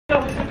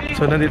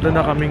So nandito na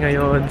kami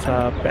ngayon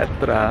sa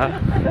Petra,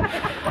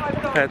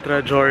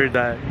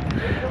 Jordan.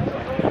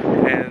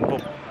 And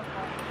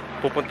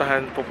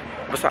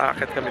basta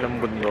aakyat kami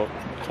ng bundok.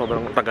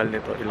 Sobrang tagal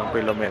nito, ilang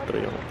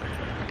kilometro yung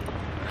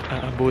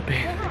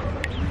aabutin.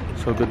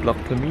 So good luck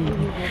to me.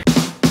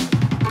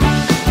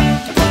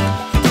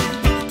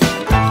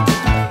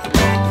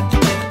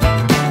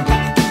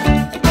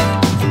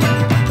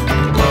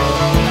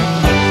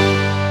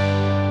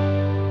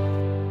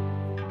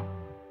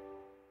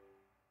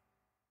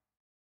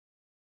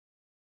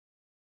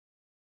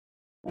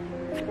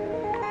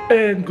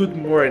 And good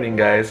morning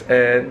guys,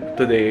 and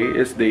today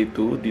is day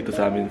 2 dito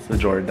sa amin sa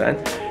Jordan.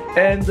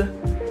 And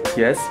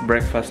yes,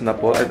 breakfast na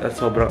po at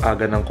sobrang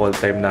aga ng call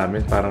time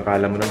namin, parang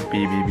kala mo ng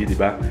PBB, di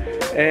ba?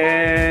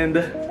 And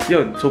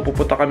yun, so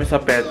pupunta kami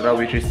sa Petra,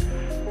 which is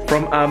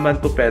from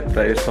Amman to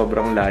Petra is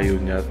sobrang layo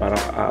niya,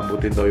 parang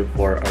aabutin daw yung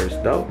 4 hours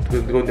daw.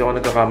 Kung hindi ako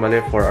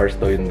nagkakamali, 4 hours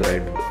daw yung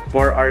drive,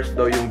 4 hours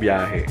daw yung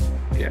biyahe.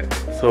 Yan,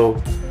 so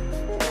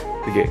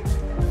sige,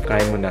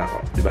 kain muna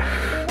ako, di ba?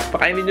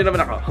 Pakainin nyo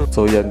naman ako.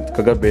 So yan,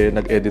 kagabi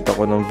nag-edit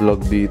ako ng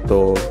vlog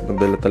dito.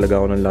 Nagdala talaga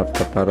ako ng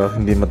laptop para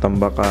hindi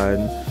matambakan.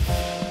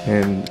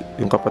 And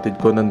yung kapatid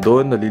ko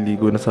nandun,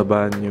 naliligo na sa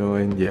banyo,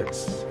 and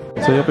yes.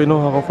 So yung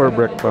kinuha ko for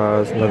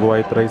breakfast,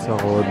 nag-white rice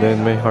ako,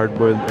 then may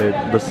hard-boiled egg,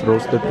 plus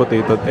roasted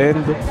potato,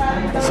 and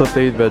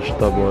sauteed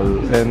vegetable.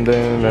 And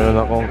then meron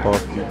akong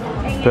coffee.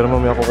 Pero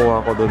mamaya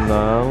kukuha ko dun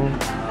ng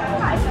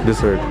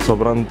dessert.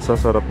 Sobrang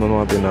sasarap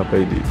ng mga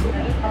tinapay dito.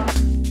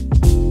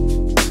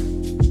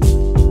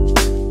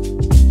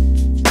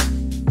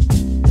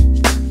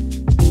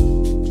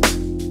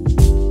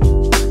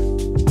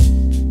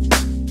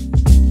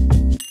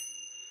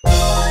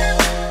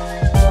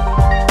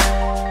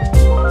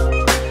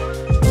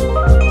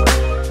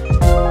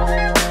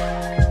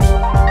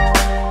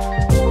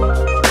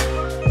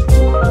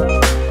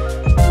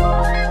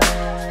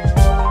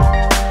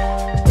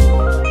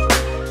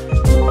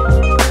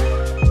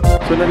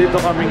 So nandito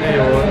kami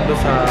ngayon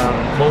sa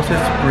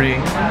Moses Spring.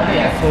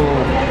 So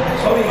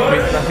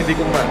wait lang, hindi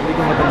ko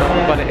matanda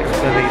kung paano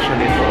explanation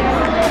nito.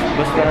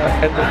 Basta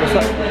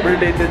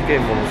related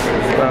kay Moses.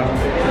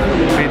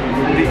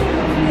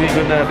 Hindi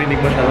ko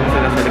narinig masyadong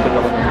sila sa likod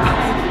ako ng bus.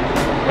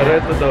 Pero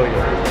ito daw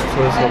yun.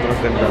 So sobrang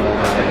ganda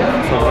lang.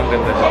 Sobrang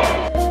ganda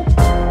lang.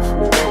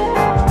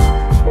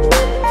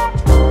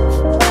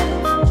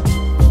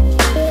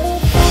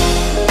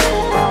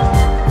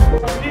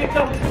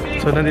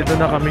 So nandito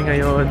na kami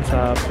ngayon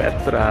sa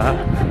Petra,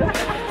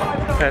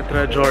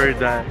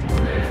 Jordan.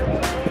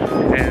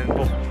 And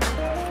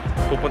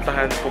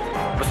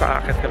basta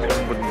aakyat kami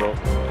ng bundok.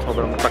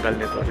 Sobrang tagal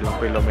nito, ilang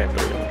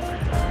kilometro yung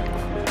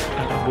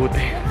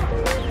aabutin.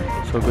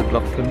 So good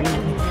luck to me.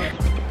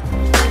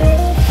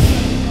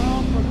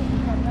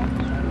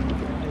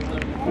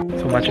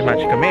 So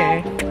matchy-matchy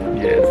kami.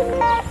 Yes.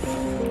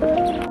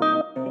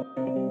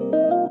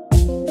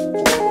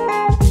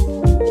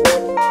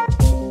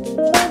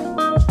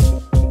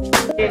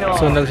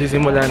 So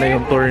nagsisimula na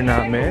yung tour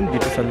namin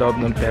dito sa loob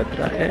ng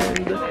Petra,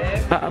 and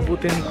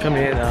aabutin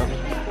kami ng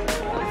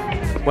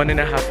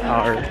 1.5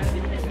 hour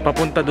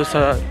papunta do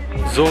sa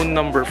zone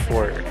number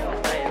 4.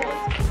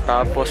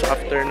 Tapos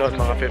after nun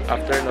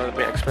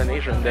may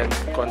explanation, then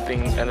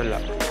konting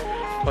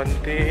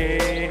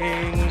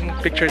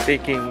picture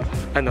taking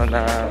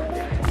na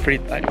free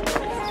time.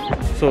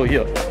 So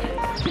yun.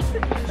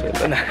 So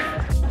ito na.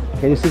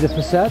 Can you see the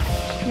facade?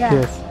 Yeah.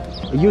 Yes.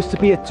 It used to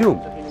be a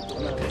tomb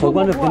for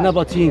one of the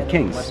Nabatean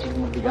kings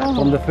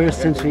from the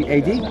 1st century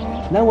AD.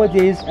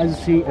 Nowadays, as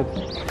you see,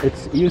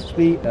 it's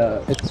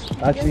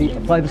actually a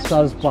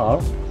 5-star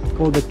bar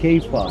called the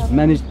Cave Bar,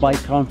 managed by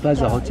Crown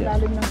Plaza Hotel.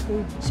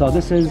 So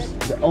this is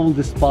the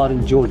oldest bar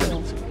in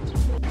Jordan.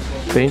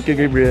 Thank you,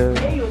 Gabriel.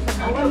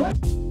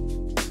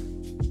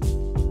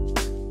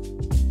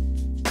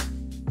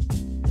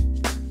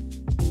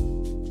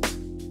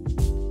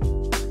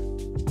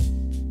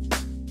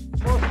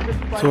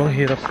 So ang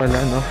hirap pala,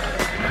 no?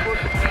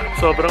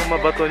 Sobrang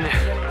mabato niya.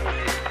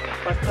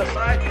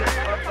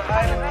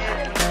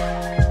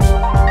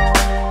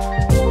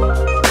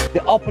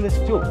 The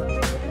obelisk too.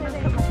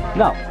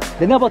 Now,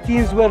 the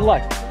Nabateans were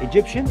like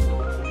Egyptian,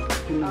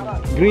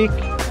 Greek,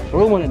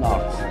 Roman in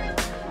arts.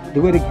 They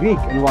were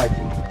Greek in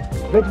writing.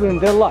 Bedouin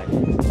their life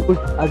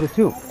as a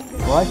tomb,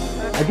 right?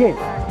 Again,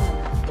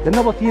 the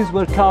Nabateans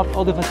were carved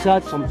all the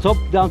facades from top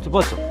down to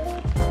bottom.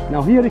 Now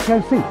here you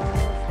can see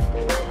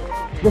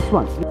this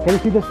one. Can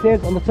you see the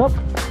stairs on the top?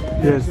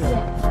 Yes.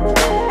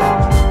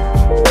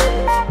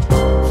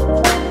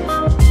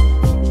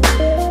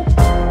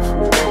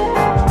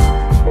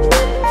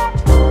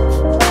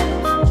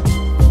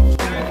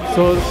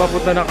 So,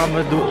 papunta na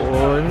kami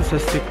doon sa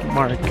Sikh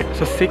market.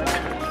 Sa Sikh,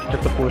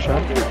 ito po siya.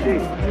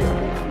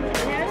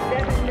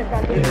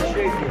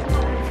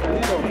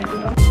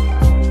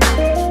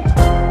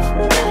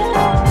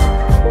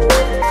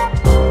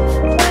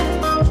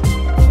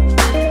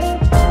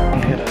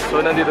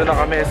 So, nandito na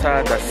kami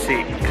sa The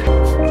Sikh.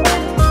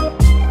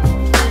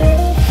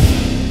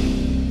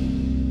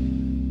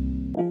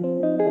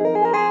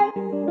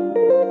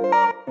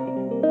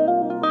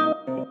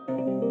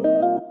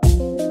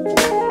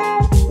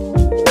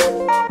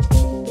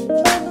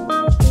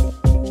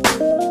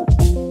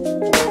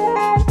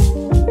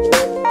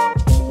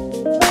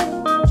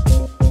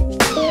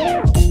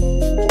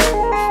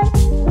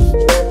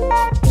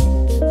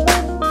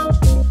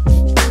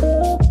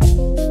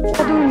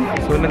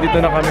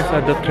 na kami sa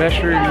the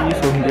Treasury.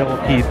 So, hindi ako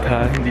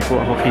kita. Hindi po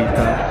ako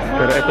kita.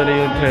 Pero ito na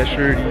yung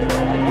Treasury.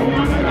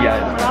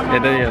 Yan.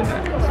 Ito na yun.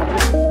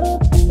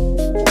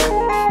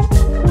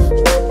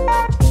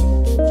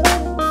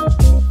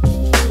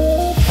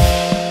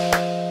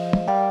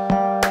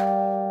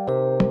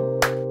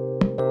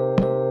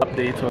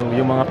 Update. So,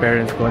 yung mga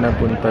parents ko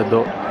napunta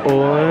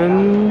doon.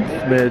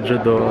 Medyo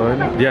doon.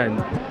 Yan.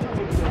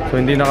 So,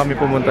 hindi na kami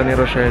pumunta ni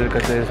Rochelle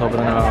kasi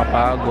sobrang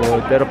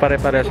nakakapagod. Pero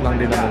pare-pares lang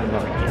din naman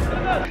ba.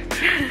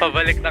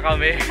 Pabalik na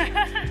kami.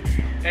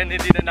 And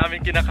hindi na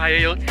namin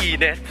kinakaya yung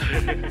init.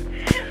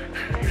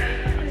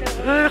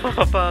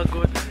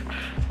 Nakakapagod.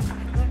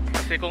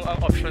 Kasi kung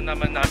ang option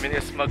naman namin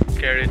is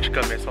mag-carriage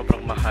kami,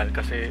 sobrang mahal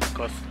kasi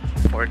cost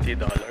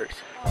 $40.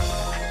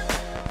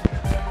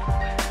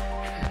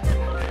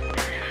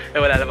 Eh,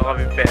 wala naman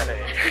kami pera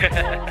eh.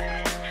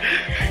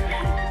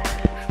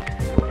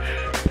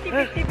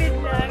 Tipid-tipid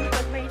lang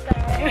pag may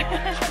tayo.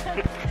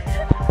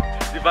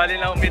 Di bali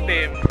lang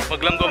umitim,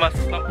 wag lang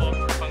gumastos na po,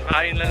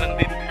 pangkain lang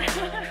din.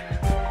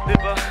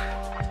 Diba?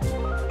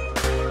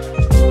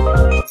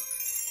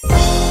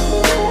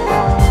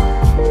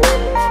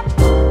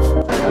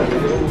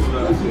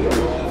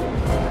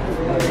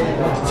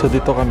 So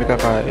dito kami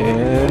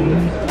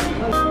kakain.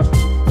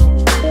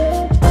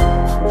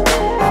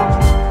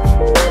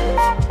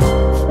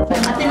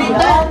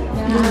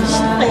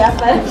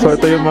 So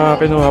ito yung mga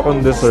kinuha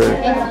kong dessert.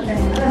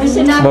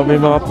 May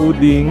mga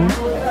pudding.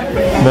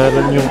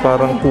 Meron yung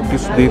parang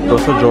cookies dito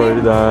sa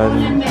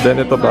Jordan.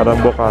 Then ito parang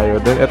bokayo.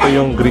 Then ito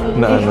yung Greek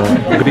na ano,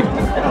 Greek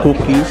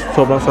cookies.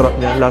 Sobrang sarap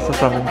niya. Lasa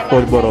siyang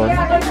polvoron.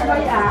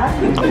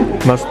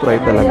 Must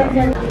try talaga.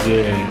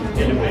 Yeah.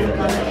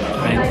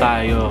 Kain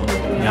tayo.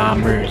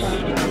 Yummers.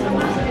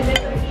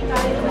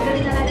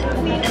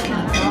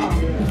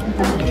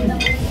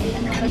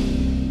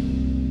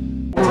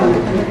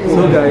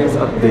 So guys,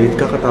 update.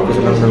 Kakatapos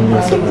lang ng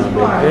mesa namin.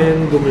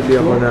 And bumili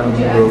ako ng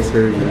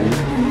grocery.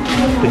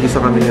 Tigisa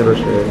kami ni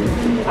Rochelle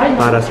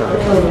para sa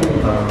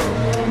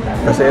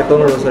kasi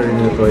itong rosary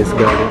nito is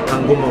galing,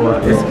 ang gumawa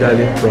is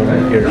galing from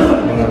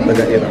Iraq, mga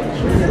taga-Iraq.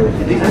 So,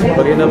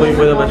 pag inamoy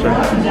mo naman siya,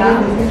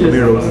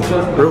 may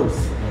rose.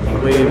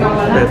 May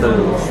petal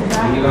rose.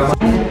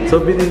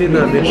 So, binili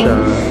namin siya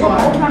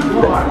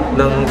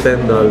ng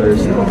 $10,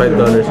 $5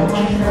 each.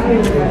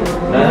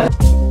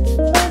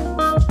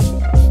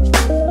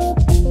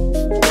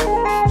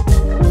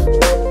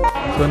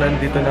 So,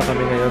 nandito na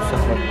kami ngayon sa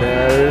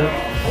hotel.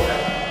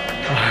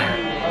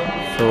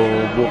 So,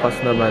 bukas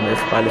naman is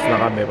palis na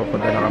kami.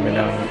 Papunta na kami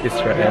ng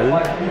Israel.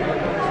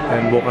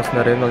 And bukas na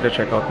rin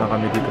mag-check out na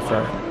kami dito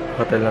sa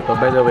hotel na to.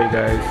 By the way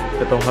guys,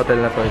 itong hotel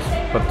na to is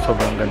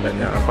sobrang ganda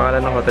niya. Ang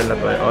pangalan ng hotel na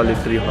to ay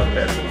Olive Tree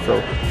Hotel. So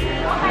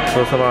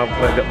sa mga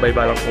may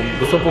balang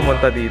gusto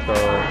pumunta dito,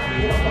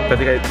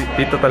 pwede kayo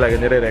dito talaga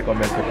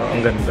nire-recommend ko to.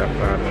 Ang ganda.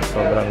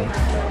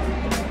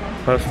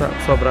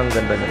 Sobrang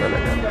ganda niya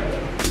talaga.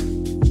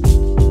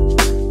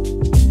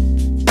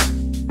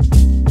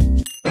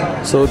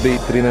 So,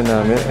 day 3 na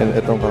namin and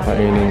itong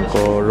kakainin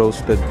ko,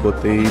 roasted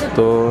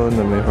potato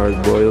na may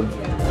hard-boiled,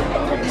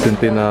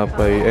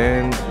 sintinapay,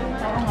 and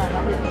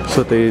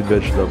sauteed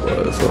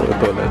vegetable. So,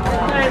 ito ulit.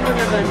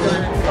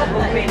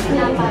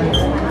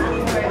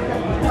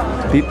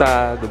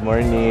 Tita, good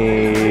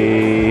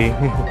morning!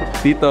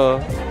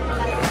 Tito!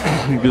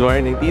 Good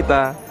morning,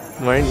 tita!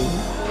 Good morning!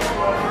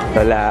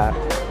 Wala!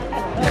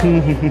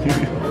 Good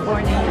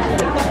morning.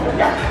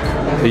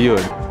 Ayun.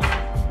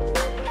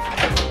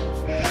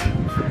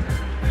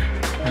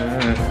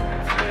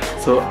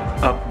 So,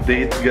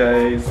 update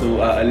guys.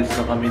 So, aalis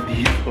na kami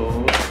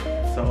dito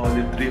sa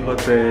Olive Tree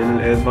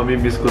Hotel and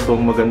mamimiss ko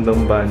tong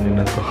magandang banyo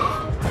na to.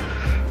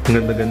 Ang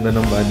ganda-ganda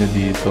ng banyo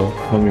dito.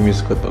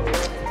 Mamimiss ko to.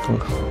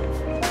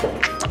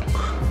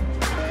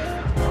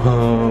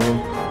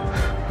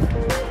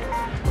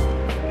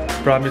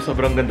 Promise,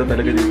 sobrang ganda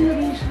talaga dito.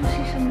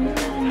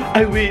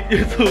 Ay, wait!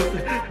 Yung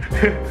susi.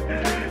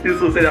 Yung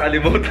susi,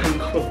 nakalimutan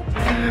ko.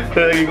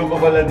 Lagi ko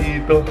pa pala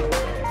dito.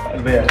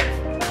 Ano ba yan?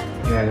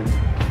 Yan.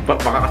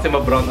 Baka kasi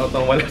ma-brown out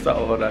ng wala sa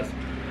oras.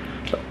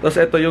 Tapos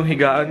ito yung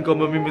higaan ko.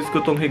 Mamimiss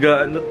ko tong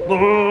higaan na to.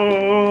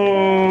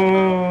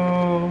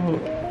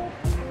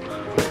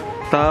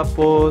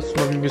 Tapos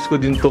mamimiss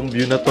ko din tong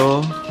view na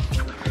to.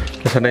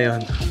 Nasaan na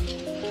yun?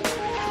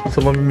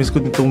 So mamimiss ko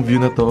din tong view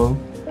na to.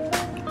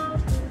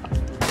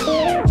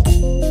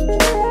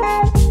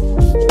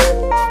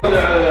 So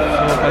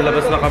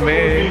palabas na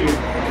kami.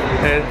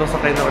 And ito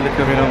sakay na ulit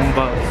kami ng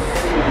bus.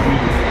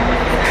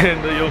 And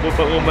ayoko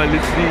pang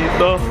umalis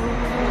dito.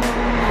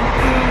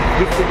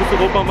 Gusto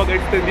ko pa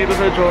mag-extend dito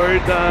sa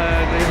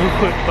Jordan.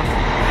 Ayoko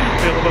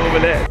pa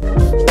umalis.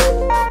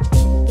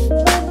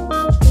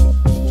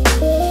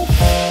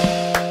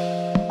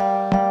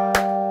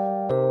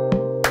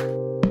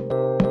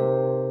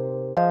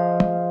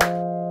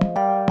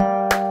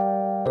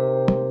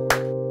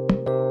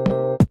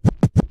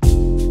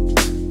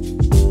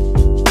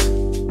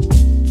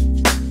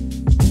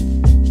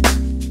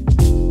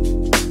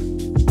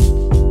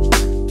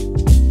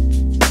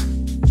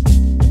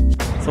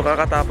 So So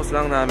kakatapos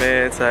lang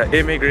namin sa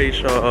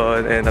immigration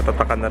and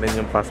natatakan na rin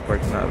yung passport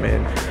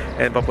namin.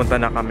 And papunta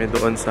na kami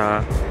doon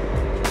sa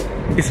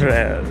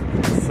Israel.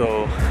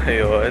 So,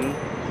 ayun.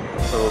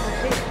 So,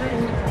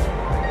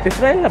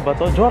 Israel na ba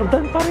to?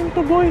 Jordan pa rin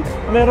to, boy.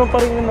 Meron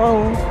pa rin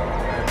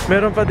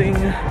meron pa ding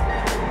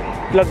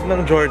flag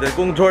ng Jordan.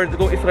 Kung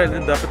Israel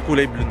din, dapat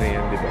kulay blue na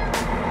yan, di ba?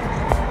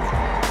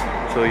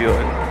 So,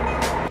 yun.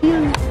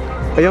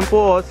 Ayan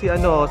po, si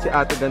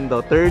Ate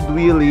Ganda. Third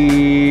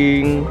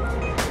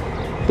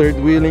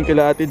wheeling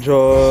kila Ate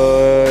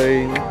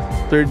Joy.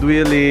 Third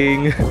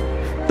wheeling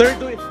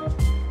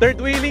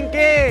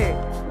ke!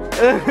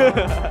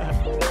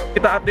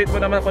 Kita-update mo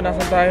naman kung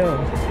nasan tayo.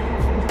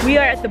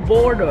 We are at the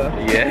border.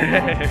 Yeah.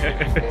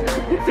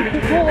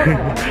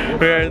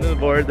 We are at the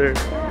border.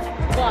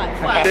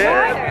 What?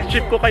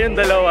 Ship ko kayong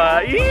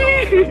dalawa.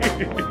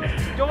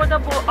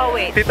 Jordan po. Oh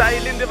wait. Tita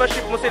Aileen, di ba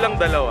ship mo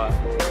silang dalawa?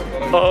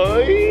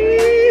 Oy!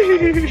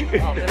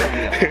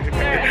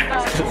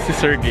 Si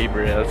Sir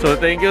Gabriel. So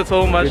thank you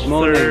so much,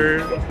 Sir.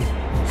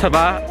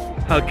 Sabah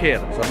al-khair.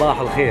 Sabah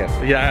al-khair.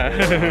 Yeah.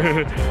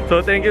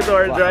 So thank you to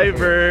our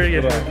driver.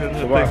 Yeah.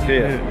 Sabah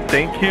al-khair.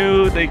 Thank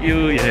you.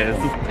 Yes.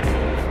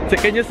 So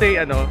can you say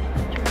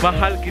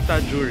mahal kita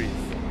juries?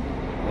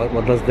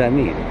 What does that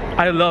mean?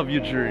 I love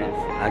you juries.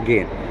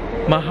 Again.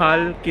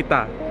 Mahal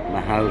kita.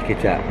 Mahal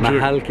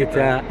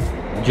kita.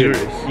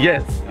 Juries.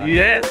 Yes.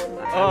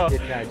 Oh.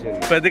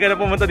 Pwede ka na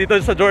pumunta dito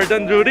sa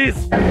Jordan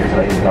juries.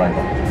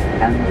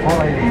 And before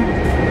I leave,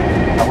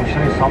 I will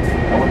show you something.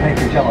 I will make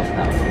you jealous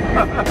now.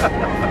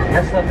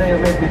 Yesterday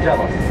you made me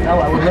jealous. Now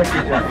I will make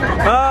you jealous.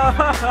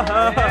 I'll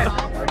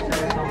show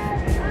you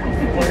something.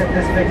 Look at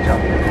this picture.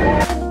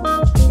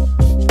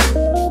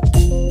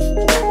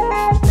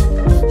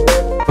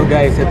 So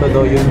guys, ito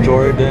daw yung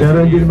Jordan.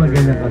 Pero hindi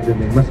maganda ka dun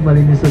eh. Mas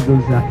malinis sa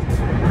dun sa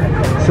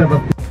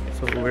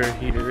So we're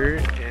here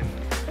in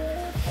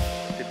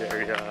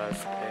ITENERARY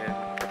and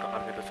punta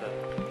kami doon sa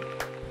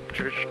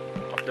Church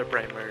of the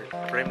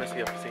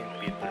Primacy of St.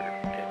 Peter.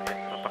 And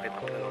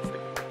papakita ko na lang sa